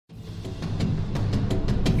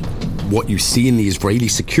what you see in the Israeli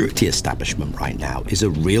security establishment right now is a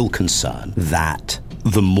real concern that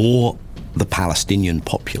the more the Palestinian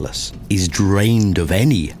populace is drained of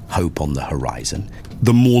any hope on the horizon,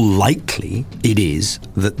 the more likely it is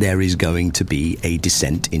that there is going to be a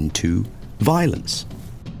descent into violence.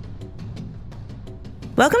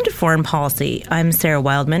 Welcome to Foreign Policy. I'm Sarah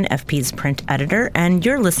Wildman, FP's print editor, and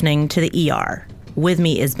you're listening to the ER. With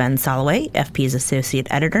me is Ben Soloway, FP's associate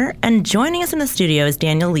editor, and joining us in the studio is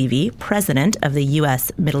Daniel Levy, president of the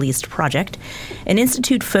U.S. Middle East Project, an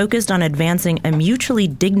institute focused on advancing a mutually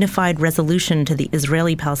dignified resolution to the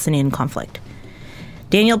Israeli-Palestinian conflict.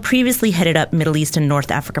 Daniel previously headed up Middle East and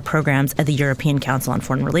North Africa programs at the European Council on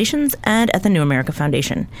Foreign Relations and at the New America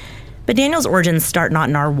Foundation. But Daniel's origins start not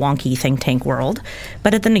in our wonky think tank world,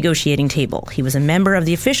 but at the negotiating table. He was a member of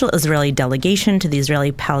the official Israeli delegation to the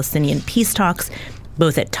Israeli-Palestinian peace talks,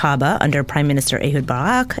 both at Taba under Prime Minister Ehud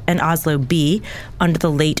Barak and Oslo B under the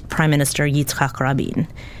late Prime Minister Yitzhak Rabin.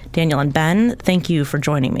 Daniel and Ben, thank you for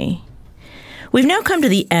joining me. We've now come to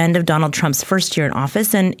the end of Donald Trump's first year in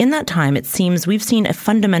office, and in that time, it seems we've seen a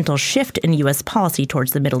fundamental shift in U.S. policy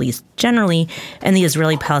towards the Middle East generally and the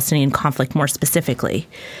Israeli-Palestinian conflict more specifically.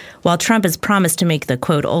 While Trump has promised to make the,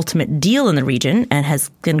 quote, ultimate deal in the region and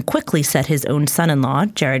has then quickly set his own son-in-law,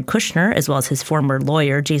 Jared Kushner, as well as his former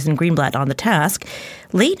lawyer, Jason Greenblatt, on the task,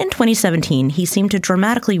 late in 2017, he seemed to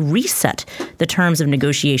dramatically reset the terms of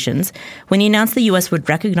negotiations when he announced the U.S. would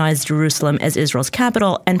recognize Jerusalem as Israel's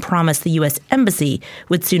capital and promised the U.S. embassy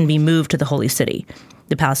would soon be moved to the Holy City.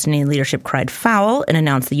 The Palestinian leadership cried foul and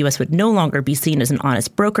announced the U.S. would no longer be seen as an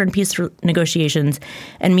honest broker in peace negotiations.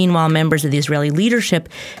 And meanwhile, members of the Israeli leadership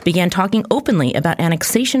began talking openly about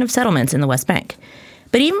annexation of settlements in the West Bank.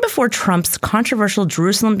 But even before Trump's controversial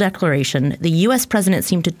Jerusalem declaration, the U.S. president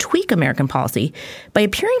seemed to tweak American policy by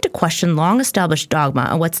appearing to question long-established dogma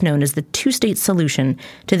on what's known as the two-state solution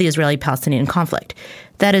to the Israeli-Palestinian conflict.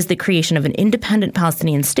 That is, the creation of an independent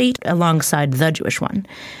Palestinian state alongside the Jewish one.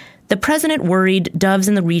 The president worried doves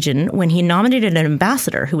in the region when he nominated an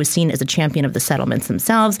ambassador who was seen as a champion of the settlements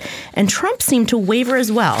themselves, and Trump seemed to waver as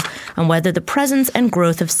well on whether the presence and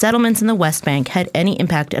growth of settlements in the West Bank had any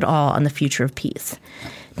impact at all on the future of peace.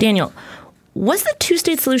 Daniel, was the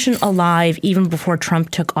two-state solution alive even before Trump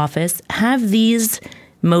took office? Have these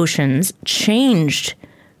motions changed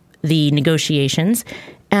the negotiations,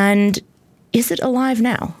 and is it alive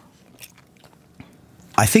now?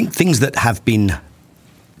 I think things that have been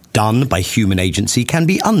done by human agency can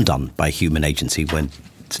be undone by human agency when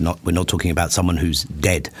we're not talking about someone who's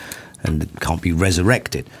dead and can't be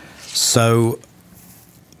resurrected. So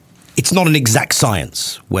it's not an exact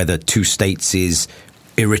science whether two states is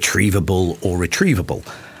irretrievable or retrievable.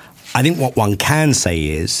 I think what one can say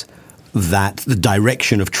is that the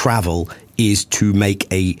direction of travel is to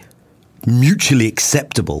make a mutually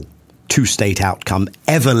acceptable two-state outcome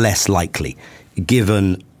ever less likely,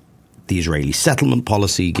 given the Israeli settlement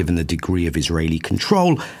policy, given the degree of Israeli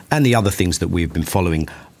control, and the other things that we've been following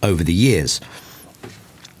over the years.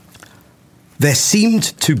 There seemed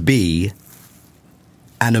to be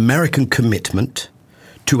an American commitment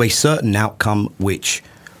to a certain outcome which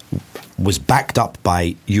was backed up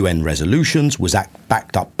by UN resolutions, was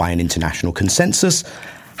backed up by an international consensus,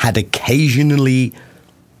 had occasionally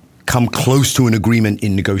come close to an agreement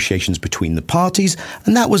in negotiations between the parties,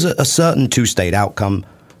 and that was a certain two-state outcome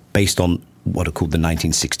based on what are called the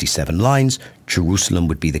 1967 lines. Jerusalem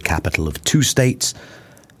would be the capital of two states.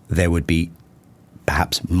 There would be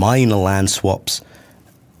perhaps minor land swaps,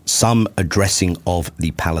 some addressing of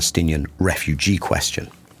the Palestinian refugee question.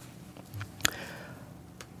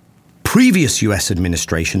 Previous U.S.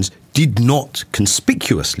 administrations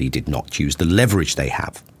conspicuously did not use the leverage they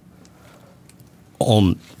have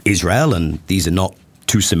on Israel, and these are not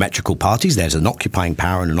two symmetrical parties. There's an occupying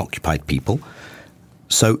power and an occupied people.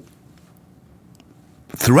 So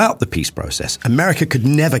throughout the peace process, America could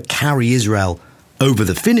never carry Israel over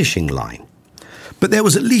the finishing line. But there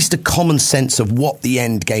was at least a common sense of what the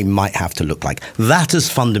end game might have to look like. That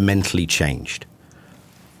has fundamentally changed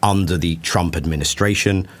under the Trump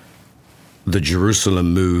administration, the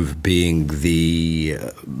Jerusalem move being the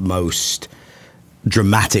most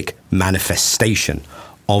dramatic manifestation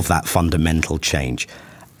of that fundamental change.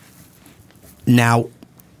 Now,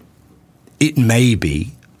 it may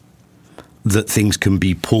be that things can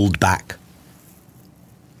be pulled back,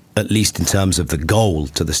 at least in terms of the goal,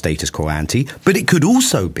 to the status quo ante, but it could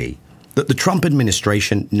also be that the Trump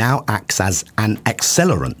administration now acts as an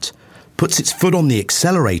accelerant, puts its foot on the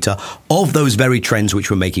accelerator of those very trends which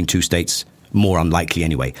were making two states more unlikely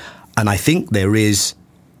anyway. And I think there is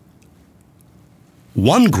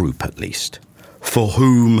one group, at least, for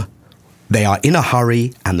whom They are in a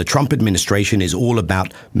hurry, and the Trump administration is all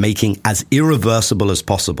about making as irreversible as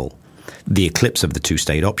possible the eclipse of the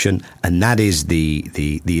two-state option, and that is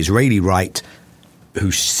the Israeli right,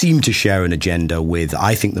 who seem to share an agenda with,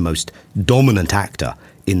 I think, the most dominant actor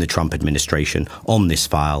in the Trump administration on this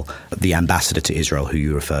file, the ambassador to Israel, who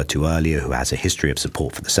you referred to earlier, who has a history of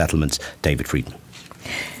support for the settlements, David Friedman.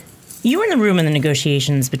 You were in the room when the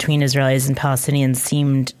negotiations between Israelis and Palestinians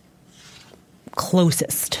seemed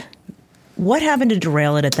closest. What happened to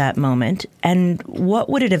derail it at that moment, and what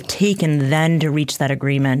would it have taken then to reach that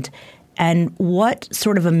agreement? And what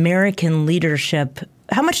sort of American leadership,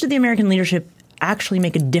 how much did the American leadership actually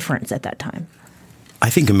make a difference at that time? I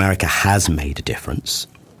think America has made a difference.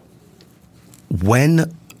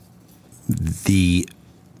 When the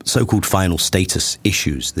so-called final status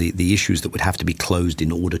issues, the issues that would have to be closed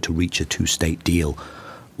in order to reach a two-state deal,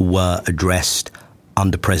 were addressed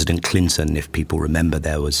under President Clinton, if people remember,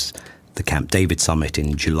 there was the Camp David summit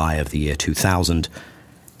in July of the year 2000,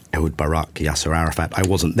 Ehud Barak, Yasser Arafat. I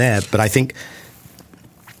wasn't there, but I think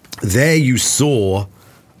there you saw,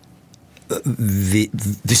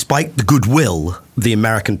 despite the goodwill, the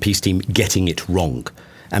American peace team getting it wrong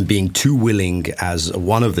and being too willing, as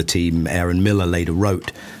one of the team, Aaron Miller, later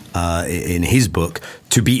wrote in his book,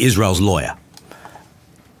 to be Israel's lawyer.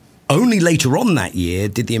 Only later on that year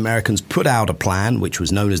did the Americans put out a plan, which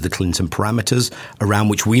was known as the Clinton Parameters, around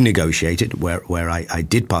which we negotiated, where I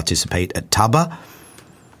did participate at Taba.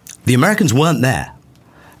 The Americans weren't there.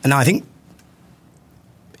 And I think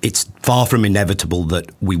it's far from inevitable that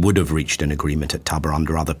we would have reached an agreement at Taba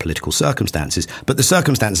under other political circumstances. But the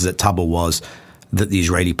circumstances at Taba was that the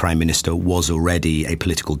Israeli prime minister was already a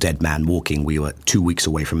political dead man walking. We were 2 weeks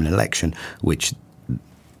away from an election, which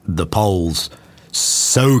the polls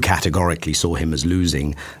so categorically saw him as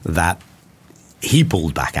losing that he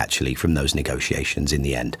pulled back, actually, from those negotiations in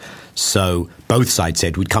the end. So both sides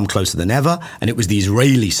said we'd come closer than ever, and it was the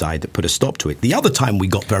Israeli side that put a stop to it. The other time we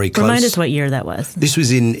got very close... Remind us what year that was. This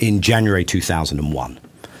was in January 2001.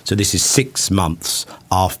 So this is 6 months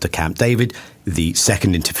after Camp David. The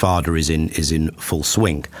second intifada is in full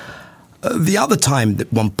swing. The other time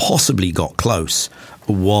that one possibly got close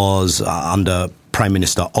was under Prime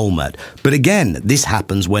Minister Olmert. But again, this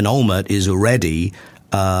happens when Olmert is already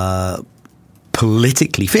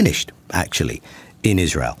politically finished, actually, in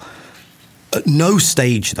Israel. At no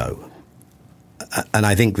stage, though, and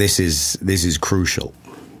I think this is crucial,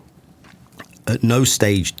 at no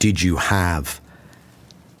stage did you have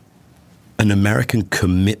an American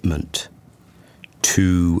commitment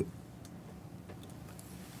to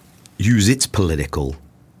use its political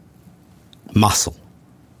muscle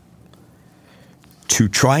to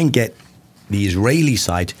try and get the Israeli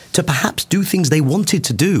side to perhaps do things they wanted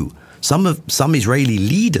to do. Some Israeli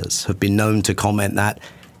leaders have been known to comment that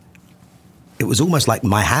it was almost like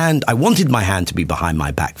I wanted my hand to be behind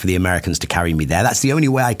my back for the Americans to carry me there. That's the only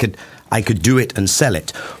way I could do it and sell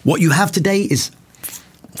it. What you have today is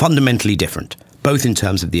fundamentally different, both in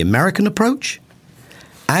terms of the American approach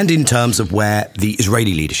and in terms of where the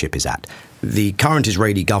Israeli leadership is at. The current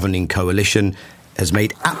Israeli governing coalition has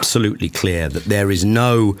made absolutely clear that there is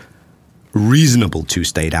no reasonable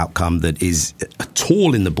two-state outcome that is at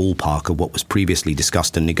all in the ballpark of what was previously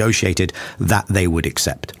discussed and negotiated that they would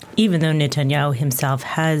accept. Even though Netanyahu himself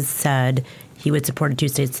has said he would support a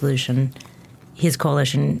two-state solution, his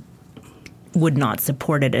coalition would not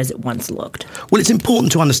support it as it once looked. Well, it's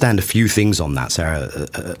important to understand a few things on that, Sarah.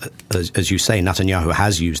 As you say, Netanyahu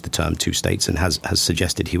has used the term two states and has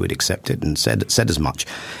suggested he would accept it and said as much.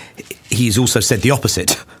 He's also said the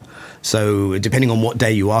opposite. So depending on what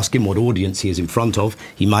day you ask him, what audience he is in front of,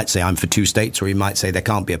 he might say, I'm for two states, or he might say there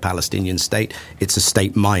can't be a Palestinian state. It's a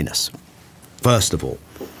state minus, first of all.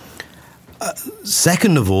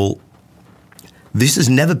 Second of all, this has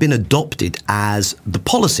never been adopted as the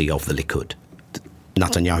policy of the Likud,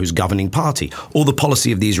 Netanyahu's governing party, or the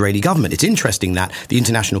policy of the Israeli government. It's interesting that the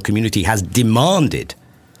international community has demanded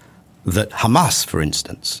that Hamas, for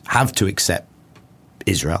instance, have to accept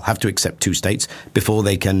Israel, have to accept two states before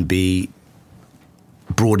they can be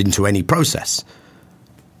brought into any process.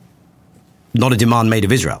 Not a demand made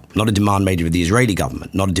of Israel, not a demand made of the Israeli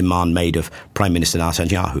government, not a demand made of Prime Minister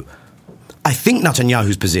Netanyahu. I think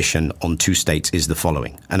Netanyahu's position on two states is the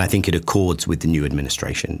following, and I think it accords with the new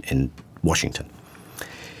administration in Washington.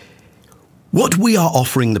 What we are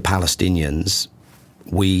offering the Palestinians,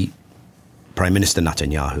 we, Prime Minister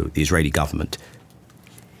Netanyahu, the Israeli government,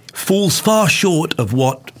 falls far short of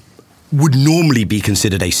what would normally be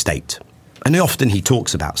considered a state. And often he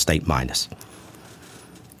talks about state minus.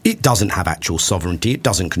 It doesn't have actual sovereignty. It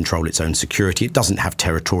doesn't control its own security. It doesn't have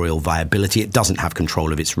territorial viability. It doesn't have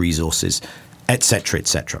control of its resources, etc.,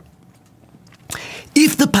 etc.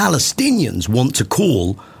 If the Palestinians want to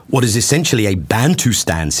call what is essentially a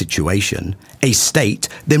Bantustan situation a state,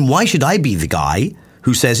 then why should I be the guy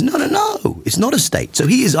who says, no, it's not a state? So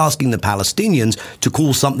he is asking the Palestinians to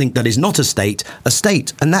call something that is not a state,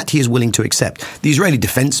 and that he is willing to accept. The Israeli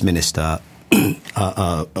defense minister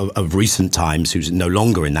of recent times, who's no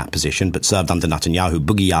longer in that position but served under Netanyahu,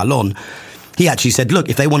 Bughi Ya'alon, he actually said, look,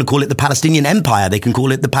 if they want to call it the Palestinian Empire, they can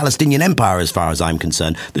call it the Palestinian Empire as far as I'm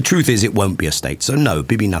concerned. The truth is it won't be a state. So no,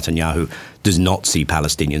 Bibi Netanyahu does not see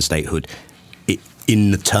Palestinian statehood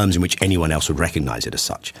in the terms in which anyone else would recognize it as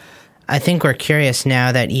such. I think we're curious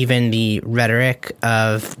now that even the rhetoric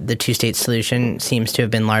of the two-state solution seems to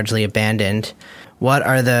have been largely abandoned. What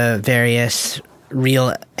are the various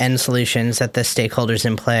real end solutions that the stakeholders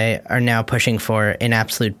in play are now pushing for in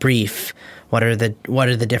absolute brief? What are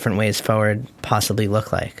the different ways forward possibly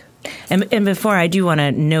look like? And before, I do want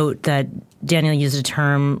to note that Daniel used a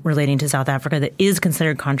term relating to South Africa that is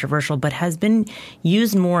considered controversial, but has been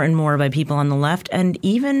used more and more by people on the left. And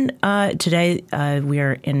even today, we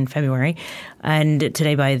are in February, and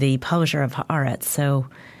today by the publisher of Haaretz. So,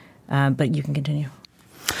 but you can continue.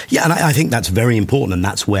 Yeah, and I think that's very important, and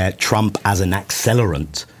that's where Trump as an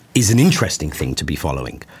accelerant is an interesting thing to be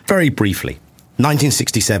following. Very briefly,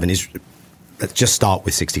 1967 is, let's just start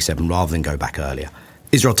with 67 rather than go back earlier.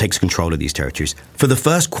 Israel takes control of these territories. For the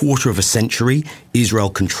first quarter of a century, Israel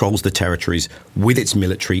controls the territories with its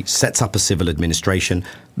military, sets up a civil administration.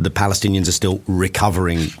 The Palestinians are still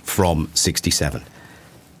recovering from 67.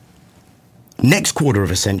 Next quarter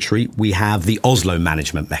of a century, we have the Oslo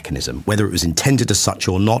management mechanism. Whether it was intended as such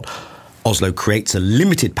or not, Oslo creates a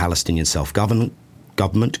limited Palestinian self-government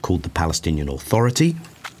called the Palestinian Authority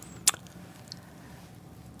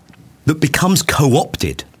that becomes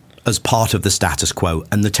co-opted as part of the status quo,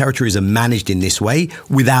 and the territories are managed in this way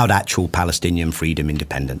without actual Palestinian freedom,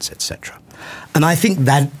 independence, etc. And I think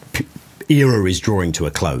that era is drawing to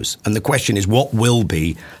a close. And the question is, what will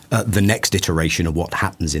be the next iteration of what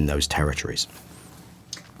happens in those territories?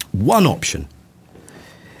 One option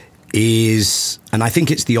is, and I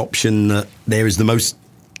think it's the option that there is the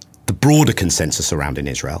broader consensus around in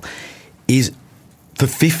Israel, is for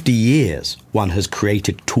 50 years, one has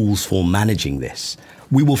created tools for managing this.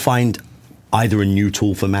 We will find either a new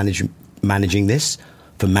tool for managing this,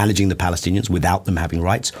 for managing the Palestinians without them having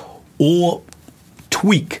rights, or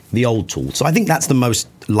tweak the old tool. So I think that's the most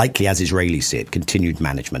likely, as Israelis see it, continued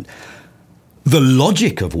management. The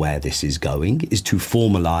logic of where this is going is to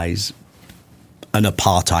formalize an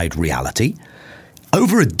apartheid reality.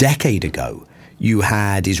 Over a decade ago, you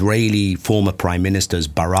had Israeli former prime ministers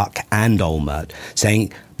Barak and Olmert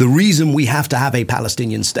saying the reason we have to have a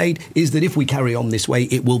Palestinian state is that if we carry on this way,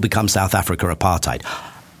 it will become South Africa apartheid.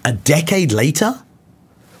 A decade later,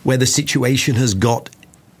 where the situation has got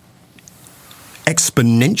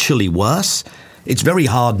exponentially worse, it's very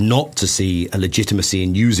hard not to see a legitimacy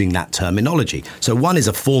in using that terminology. So one is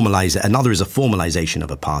another is a formalization of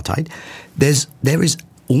apartheid. There is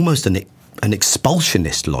almost an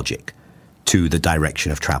expulsionist logic to the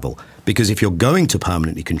direction of travel. Because if you're going to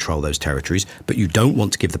permanently control those territories, but you don't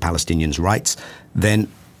want to give the Palestinians rights, then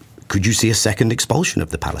could you see a second expulsion of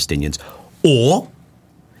the Palestinians? Or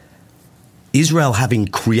Israel having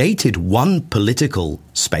created one political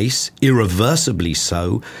space, irreversibly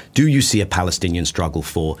so, do you see a Palestinian struggle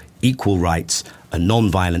for equal rights, a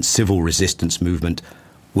non-violent civil resistance movement,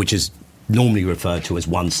 which is normally referred to as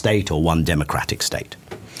one state or one democratic state?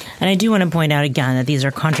 And I do want to point out again that these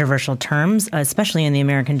are controversial terms, especially in the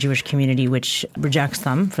American Jewish community, which rejects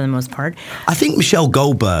them for the most part. I think Michelle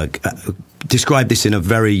Goldberg described this in a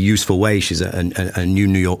very useful way. She's a new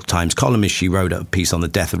New York Times columnist. She wrote a piece on the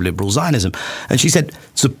death of liberal Zionism. And she said,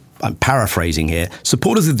 I'm paraphrasing here,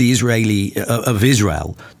 supporters of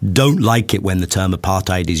Israel don't like it when the term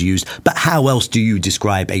apartheid is used. But how else do you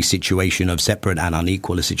describe a situation of separate and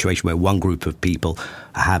unequal, a situation where one group of people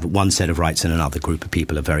have one set of rights and another group of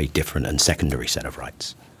people a very different and secondary set of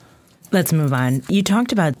rights? Let's move on. You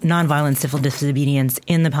talked about nonviolent civil disobedience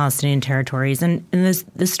in the Palestinian territories, and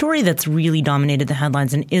the story that's really dominated the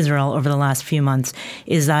headlines in Israel over the last few months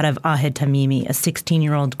is that of Ahed Tamimi, a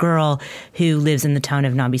 16-year-old girl who lives in the town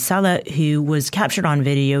of Nabi Saleh, who was captured on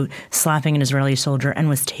video slapping an Israeli soldier and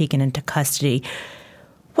was taken into custody.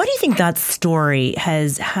 What do you think that story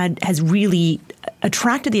has really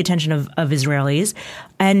attracted the attention of Israelis?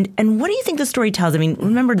 And what do you think the story tells? I mean,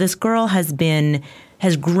 remember, this girl has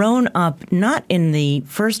grown up not in the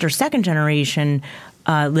first or second generation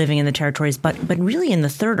living in the territories, but really in the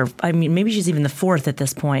third, or I mean, maybe she's even the fourth at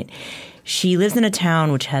this point. She lives in a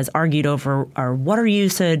town which has argued over our water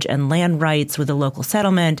usage and land rights with the local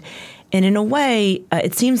settlement. And in a way,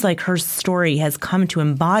 it seems like her story has come to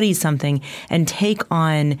embody something and take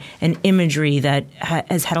on an imagery that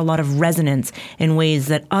has had a lot of resonance in ways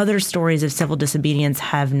that other stories of civil disobedience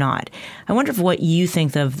have not. I wonder what you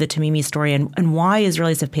think of the Tamimi story and why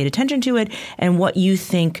Israelis have paid attention to it, and what you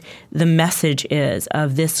think the message is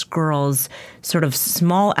of this girl's sort of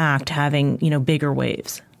small act having, bigger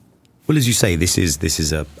waves. Well, as you say, this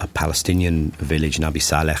is a Palestinian village, Nabi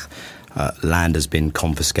Saleh. Land has been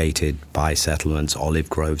confiscated by settlements. Olive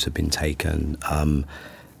groves have been taken, and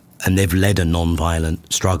they've led a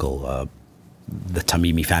non-violent struggle. The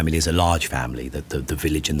Tamimi family is a large family. The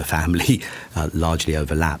village and the family largely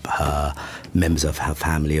overlap. Members of her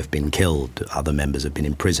family have been killed. Other members have been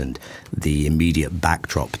imprisoned. The immediate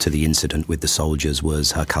backdrop to the incident with the soldiers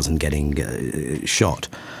was her cousin getting shot.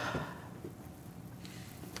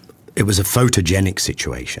 It was a photogenic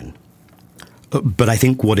situation. But I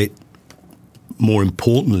think what it more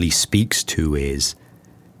importantly speaks to is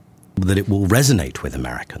that it will resonate with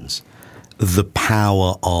Americans. The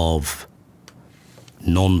power of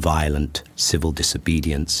non-violent civil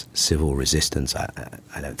disobedience, civil resistance.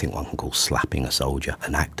 I don't think one can call slapping a soldier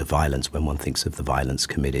an act of violence when one thinks of the violence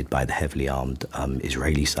committed by the heavily armed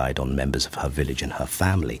Israeli side on members of her village and her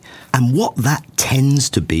family. And what that tends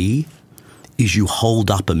to be is you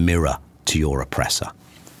hold up a mirror to your oppressor.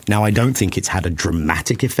 Now, I don't think it's had a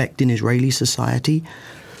dramatic effect in Israeli society,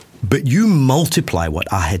 but you multiply what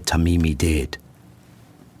Ahed Tamimi did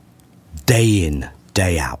day in,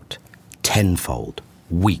 day out, tenfold,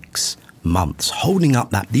 weeks, months, holding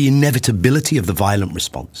up the inevitability of the violent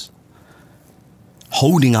response,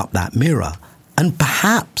 holding up that mirror, and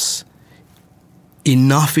perhaps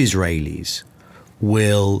enough Israelis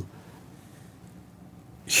will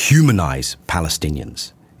humanize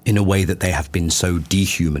Palestinians in a way that they have been so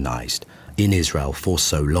dehumanized in Israel for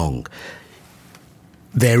so long.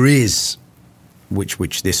 There is,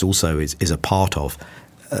 which this also is a part of,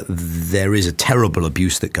 there is a terrible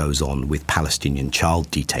abuse that goes on with Palestinian child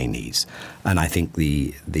detainees. And I think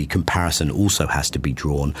the comparison also has to be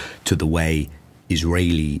drawn to the way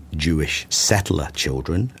Israeli Jewish settler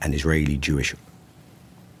children and Israeli Jewish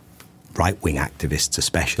right-wing activists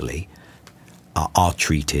especially are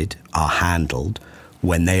treated, are handled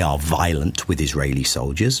when they are violent with Israeli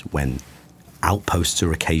soldiers, when outposts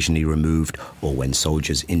are occasionally removed, or when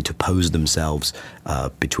soldiers interpose themselves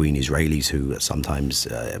between Israelis who are sometimes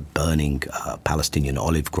burning Palestinian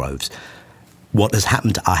olive groves. What has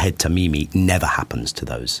happened to Ahed Tamimi never happens to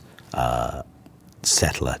those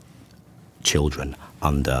settler children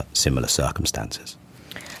under similar circumstances.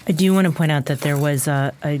 I do want to point out that there was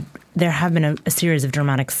there have been a series of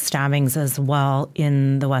dramatic stabbings as well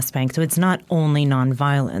in the West Bank. So it's not only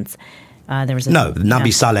nonviolence.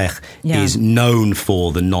 Nabi Saleh is known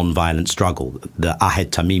for the nonviolent struggle. The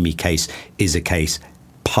Ahed Tamimi case is a case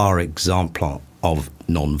par exemple of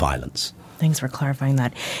nonviolence. Thanks for clarifying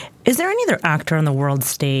that. Is there any other actor on the world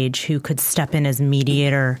stage who could step in as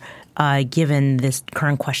mediator, given this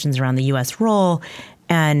current questions around the U.S. role?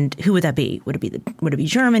 And who would that be? Would it be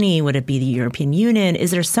Germany? Would it be the European Union?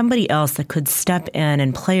 Is there somebody else that could step in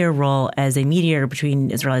and play a role as a mediator between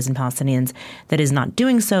Israelis and Palestinians that is not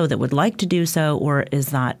doing so, that would like to do so, or is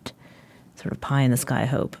that sort of pie in the sky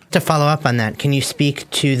hope? To follow up on that, can you speak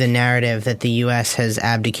to the narrative that the U.S. has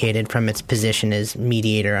abdicated from its position as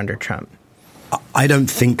mediator under Trump? I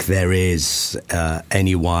don't think there is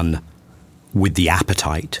anyone with the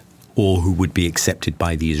appetite or who would be accepted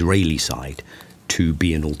by the Israeli side to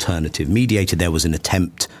be an alternative mediator. There was an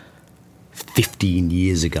attempt 15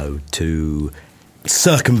 years ago to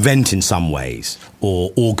circumvent in some ways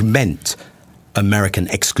or augment American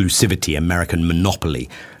exclusivity, American monopoly.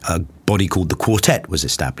 A body called the Quartet was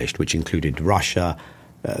established, which included Russia,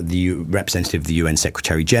 the representative of the UN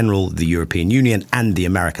Secretary General, the European Union, and the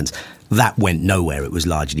Americans. That went nowhere. It was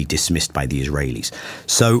largely dismissed by the Israelis.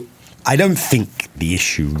 So I don't think the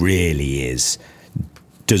issue really is,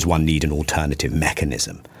 does one need an alternative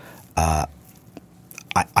mechanism?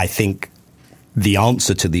 I think the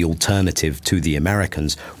answer to the alternative to the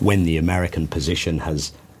Americans, when the American position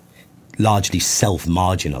has largely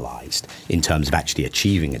self-marginalized in terms of actually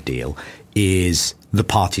achieving a deal, is the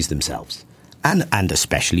parties themselves, and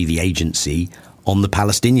especially the agency on the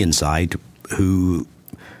Palestinian side, who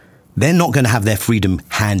they're not going to have their freedom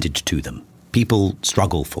handed to them. People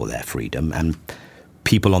struggle for their freedom, and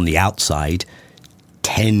people on the outside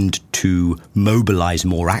tend to mobilize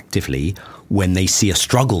more actively when they see a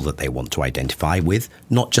struggle that they want to identify with,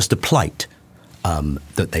 not just a plight.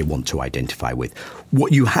 that they want to identify with.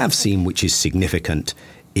 What you have seen, which is significant,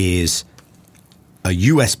 is a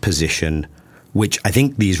US position, which I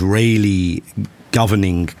think the Israeli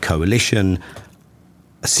governing coalition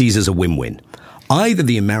sees as a win-win. Either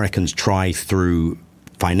the Americans try through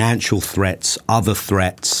financial threats, other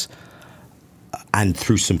threats, and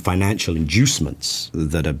through some financial inducements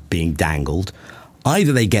that are being dangled,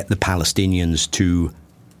 either they get the Palestinians to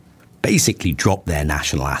basically drop their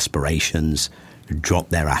national aspirations, drop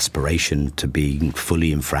their aspiration to being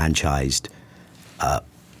fully enfranchised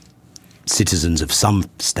citizens of some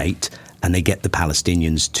state, and they get the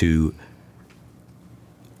Palestinians to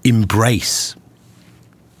embrace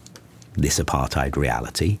this apartheid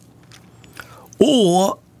reality,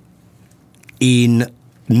 or in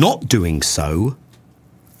not doing so,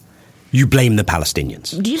 you blame the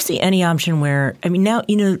Palestinians. Do you see any option where, now,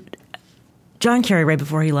 John Kerry, right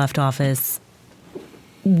before he left office,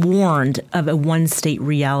 warned of a one-state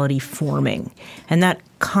reality forming. And that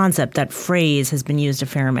concept, that phrase, has been used a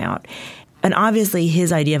fair amount. And obviously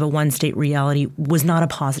his idea of a one-state reality was not a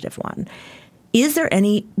positive one. Is there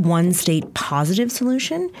any one-state positive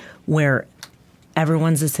solution where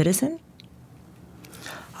everyone's a citizen?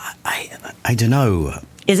 I don't know.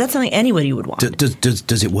 Is that something anybody would want?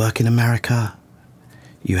 Does it work in America?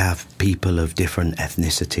 You have people of different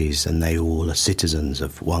ethnicities and they all are citizens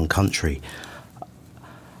of one country.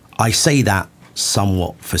 I say that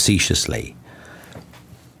somewhat facetiously.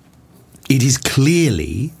 It is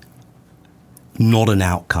clearly not an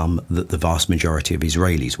outcome that the vast majority of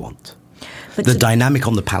Israelis want. But the dynamic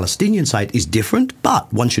on the Palestinian side is different,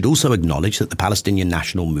 but one should also acknowledge that the Palestinian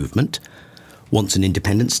national movement wants an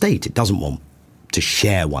independent state. It doesn't want to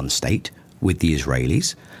share one state with the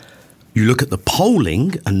Israelis. You look at the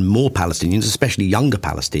polling, and more Palestinians, especially younger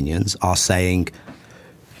Palestinians, are saying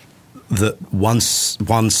that one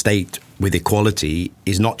state with equality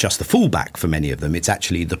is not just the fallback for many of them, it's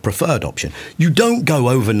actually the preferred option. You don't go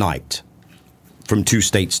overnight from two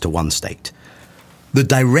states to one state. The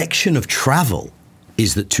direction of travel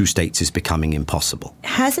is that two states is becoming impossible.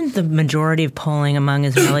 Hasn't the majority of polling among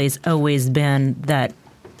Israelis always been that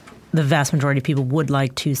the vast majority of people would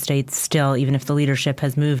like two states still, even if the leadership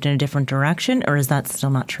has moved in a different direction, or is that still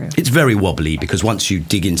not true? It's very wobbly because once you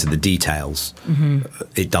dig into the details,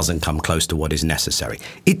 it doesn't come close to what is necessary.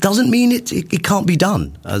 It doesn't mean it can't be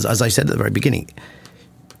done, as I said at the very beginning.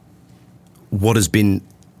 What has been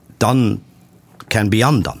done can be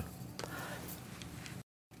undone.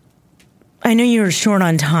 I know you're short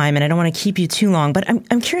on time, and I don't want to keep you too long, but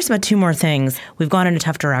I'm curious about two more things. We've gone in a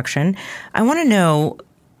tough direction. I want to know,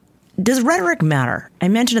 does rhetoric matter? I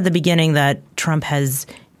mentioned at the beginning that Trump has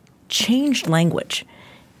changed language.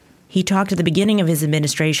 He talked at the beginning of his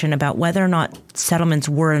administration about whether or not settlements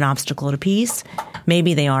were an obstacle to peace.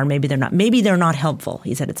 Maybe they are, maybe they're not. Maybe they're not helpful,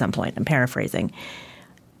 he said at some point. I'm paraphrasing.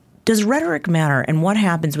 Does rhetoric matter, and what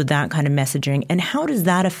happens with that kind of messaging, and how does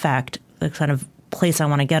that affect the kind of place I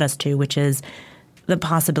want to get us to, which is the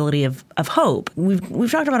possibility of hope?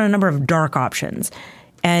 We've talked about a number of dark options.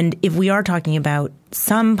 And if we are talking about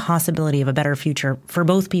some possibility of a better future for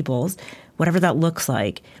both peoples, whatever that looks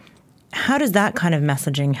like, how does that kind of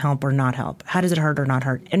messaging help or not help? How does it hurt or not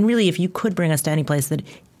hurt? And really, if you could bring us to any place that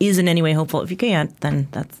is in any way hopeful, if you can't, then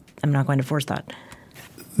I'm not going to force that.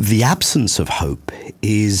 The absence of hope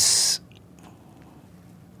is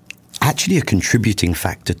actually a contributing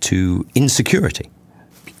factor to insecurity.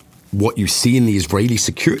 What you see in the Israeli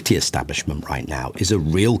security establishment right now is a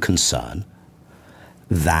real concern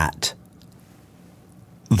that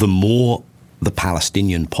the more the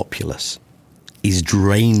Palestinian populace is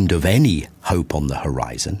drained of any hope on the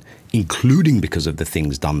horizon, including because of the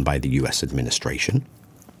things done by the US administration,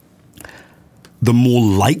 the more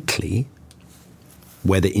likely,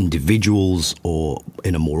 whether individuals or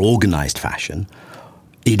in a more organized fashion,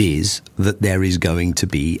 it is that there is going to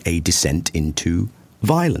be a descent into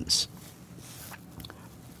violence.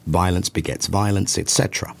 Violence begets violence,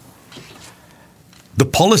 etc. The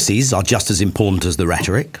policies are just as important as the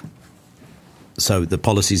rhetoric. So the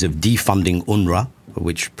policies of defunding UNRWA,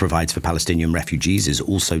 which provides for Palestinian refugees, is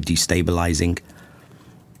also destabilizing.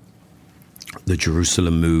 The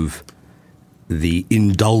Jerusalem move, the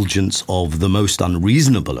indulgence of the most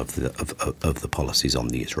unreasonable of the policies on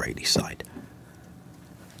the Israeli side.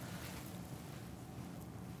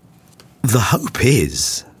 The hope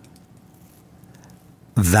is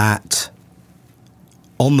that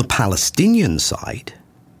on the Palestinian side,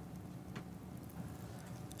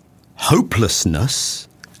 hopelessness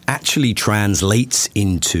actually translates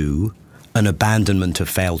into an abandonment of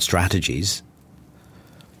failed strategies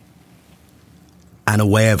and a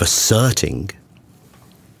way of asserting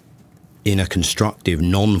in a constructive,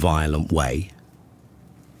 non-violent way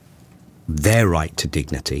their right to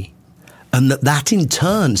dignity, and that in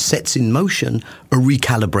turn sets in motion a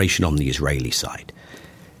recalibration on the Israeli side.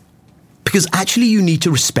 Because actually you need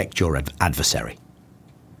to respect your adversary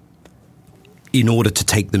in order to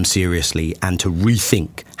take them seriously and to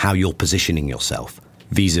rethink how you're positioning yourself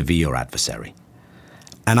vis-a-vis your adversary.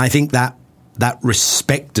 And I think that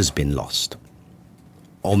respect has been lost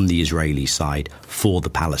on the Israeli side for the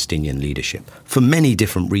Palestinian leadership for many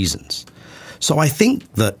different reasons. So I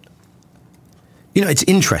think that, it's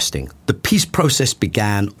interesting. The peace process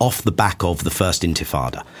began off the back of the First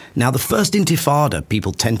Intifada. Now, the First Intifada,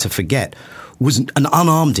 people tend to forget, was an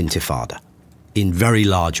unarmed intifada in very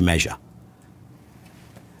large measure.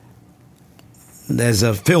 There's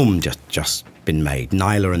a film just been made,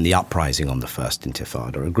 Naila and the Uprising on the First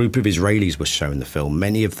Intifada. A group of Israelis was shown the film.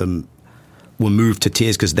 Many of them were moved to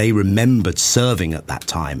tears because they remembered serving at that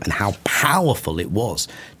time and how powerful it was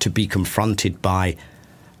to be confronted by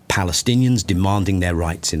Palestinians demanding their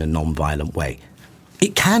rights in a non-violent way.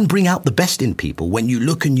 It can bring out the best in people when you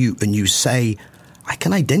look and you say, I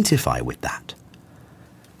can identify with that.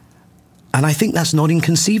 And I think that's not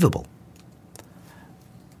inconceivable.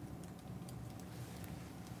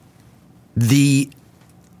 The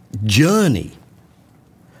journey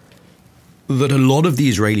that a lot of the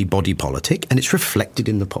Israeli body politic, and it's reflected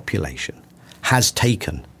in the population, has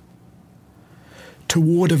taken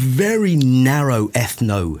toward a very narrow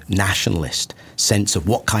ethno-nationalist sense of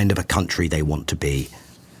what kind of a country they want to be,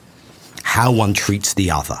 how one treats the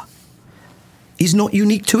other, is not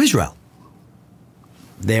unique to Israel.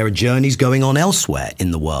 There are journeys going on elsewhere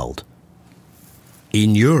in the world,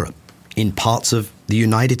 in Europe, in parts of the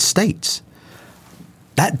United States.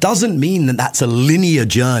 That doesn't mean that that's a linear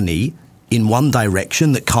journey in one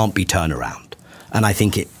direction that can't be turned around. And I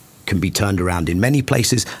think it can be turned around in many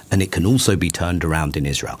places, and it can also be turned around in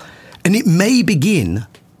Israel. And it may begin,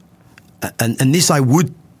 and this I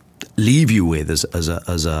would leave you with as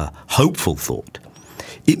a hopeful thought,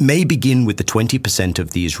 it may begin with the 20%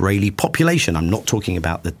 of the Israeli population. I'm not talking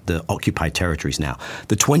about the occupied territories now.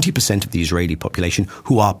 The 20% of the Israeli population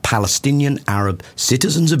who are Palestinian Arab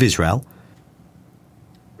citizens of Israel,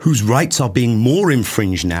 whose rights are being more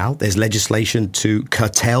infringed now. There's legislation to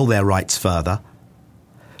curtail their rights further.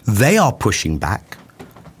 They are pushing back.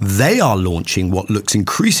 They are launching what looks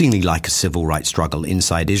increasingly like a civil rights struggle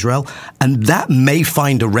inside Israel, and that may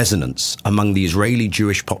find a resonance among the Israeli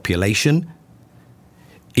Jewish population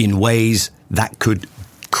in ways that could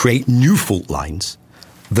create new fault lines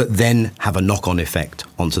that then have a knock-on effect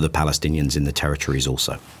onto the Palestinians in the territories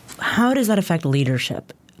also. How does that affect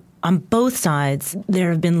leadership? On both sides,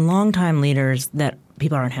 there have been longtime leaders that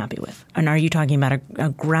people are unhappy with. And are you talking about a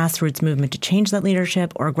grassroots movement to change that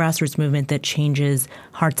leadership, or a grassroots movement that changes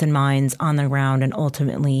hearts and minds on the ground and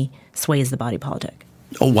ultimately sways the body politic?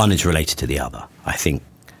 One is related to the other. I think,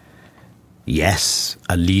 yes,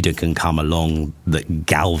 a leader can come along that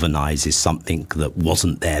galvanizes something that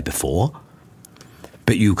wasn't there before,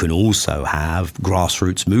 but you can also have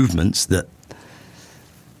grassroots movements that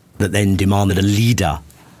then demand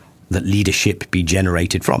that leadership be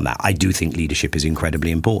generated from that. I do think leadership is incredibly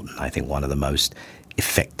important. I think one of the most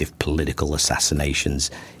effective political assassinations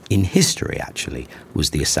in history, actually,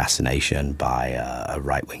 was the assassination by a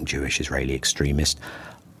right-wing Jewish Israeli extremist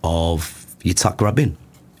of Yitzhak Rabin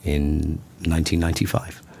in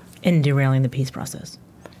 1995. In derailing the peace process.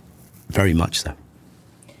 Very much so.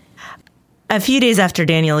 A few days after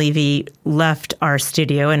Daniel Levy left our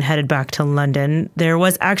studio and headed back to London, there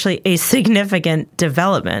was actually a significant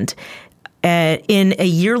development in a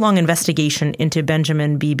year-long investigation into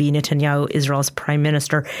Benjamin Bibi Netanyahu, Israel's prime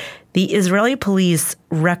minister. The Israeli police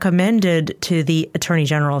recommended to the Attorney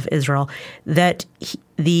General of Israel that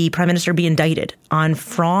the prime minister be indicted on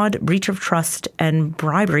fraud, breach of trust, and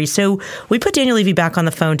bribery. So we put Daniel Levy back on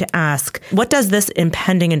the phone to ask, what does this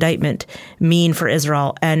impending indictment mean for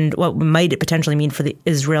Israel, and what might it potentially mean for the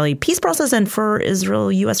Israeli peace process and for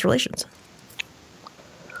Israel-U.S. relations?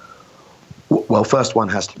 Well, first one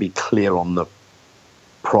has to be clear on the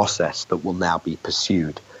process that will now be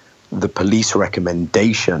pursued. The police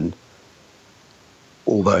recommendation,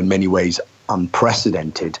 although in many ways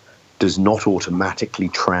unprecedented, does not automatically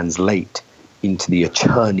translate into the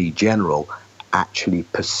Attorney General actually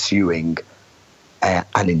pursuing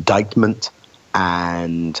an indictment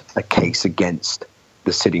and a case against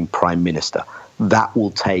the sitting Prime Minister. That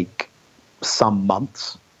will take some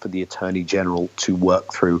months for the Attorney General to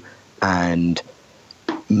work through and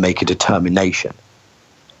make a determination.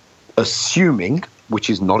 Assuming, which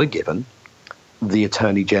is not a given, the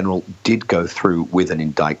Attorney General did go through with an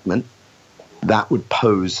indictment, that would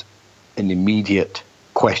pose an immediate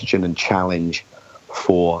question and challenge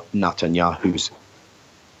for Netanyahu's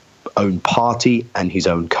own party and his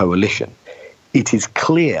own coalition. It is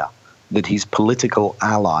clear that his political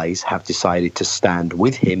allies have decided to stand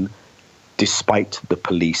with him despite the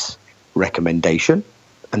police recommendation,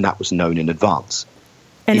 and that was known in advance.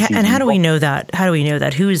 And how do we know that? How do we know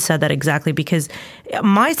that? Who has said that exactly? Because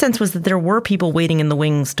my sense was that there were people waiting in the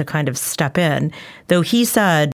wings to kind of step in, though he said